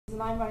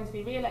and I'm running to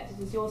be re-elected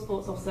as your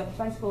sports officer for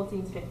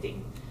 2014 to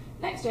 15.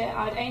 Next year,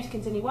 I would aim to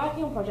continue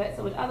working on projects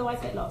that would otherwise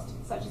get lost,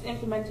 such as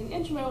implementing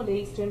intramural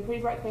leagues to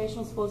improve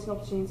recreational sporting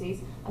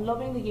opportunities and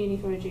lobbying the uni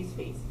for reduced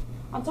fees.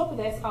 On top of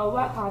this, I will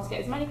work hard to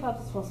get as many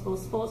clubs as possible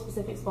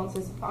sport-specific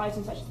sponsors for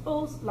items such as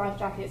balls, life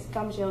jackets,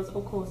 gum shields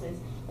or courses,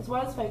 as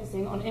well as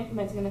focusing on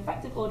implementing an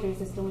effective ordering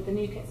system with the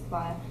new kit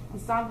supplier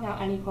and stamping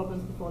out any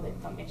problems before they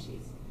become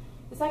issues.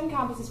 The second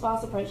campus is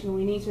fast approaching and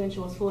we need to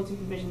ensure sporting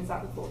provision is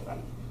at the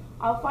forefront.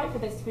 I will fight for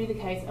this to be the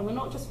case and will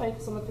not just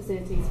focus on the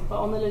facilities, but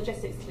on the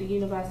logistics that the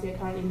university are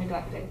currently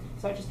neglecting,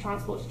 such as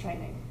transport to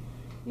training.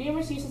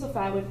 Numerous uses of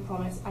Fairwood are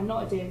promised and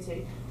not adhered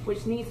to,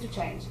 which needs to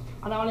change,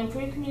 and I will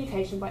improve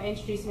communication by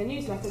introducing a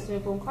newsletter to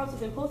inform clubs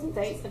of important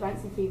dates,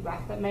 events and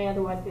feedback that may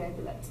otherwise be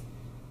overlooked.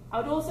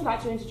 I would also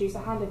like to introduce a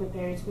handover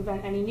period to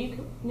prevent any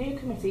new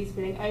committees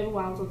feeling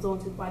overwhelmed or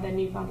daunted by their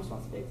newfound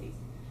responsibilities.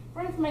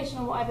 For information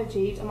on what I've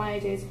achieved and my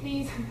ideas,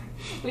 please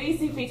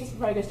see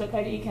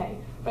petersforprogress.co.uk.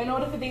 But in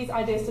order for these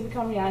ideas to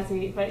become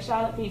reality, vote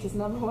Charlotte Peters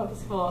 #1 for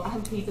sport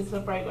and Peters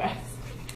for progress.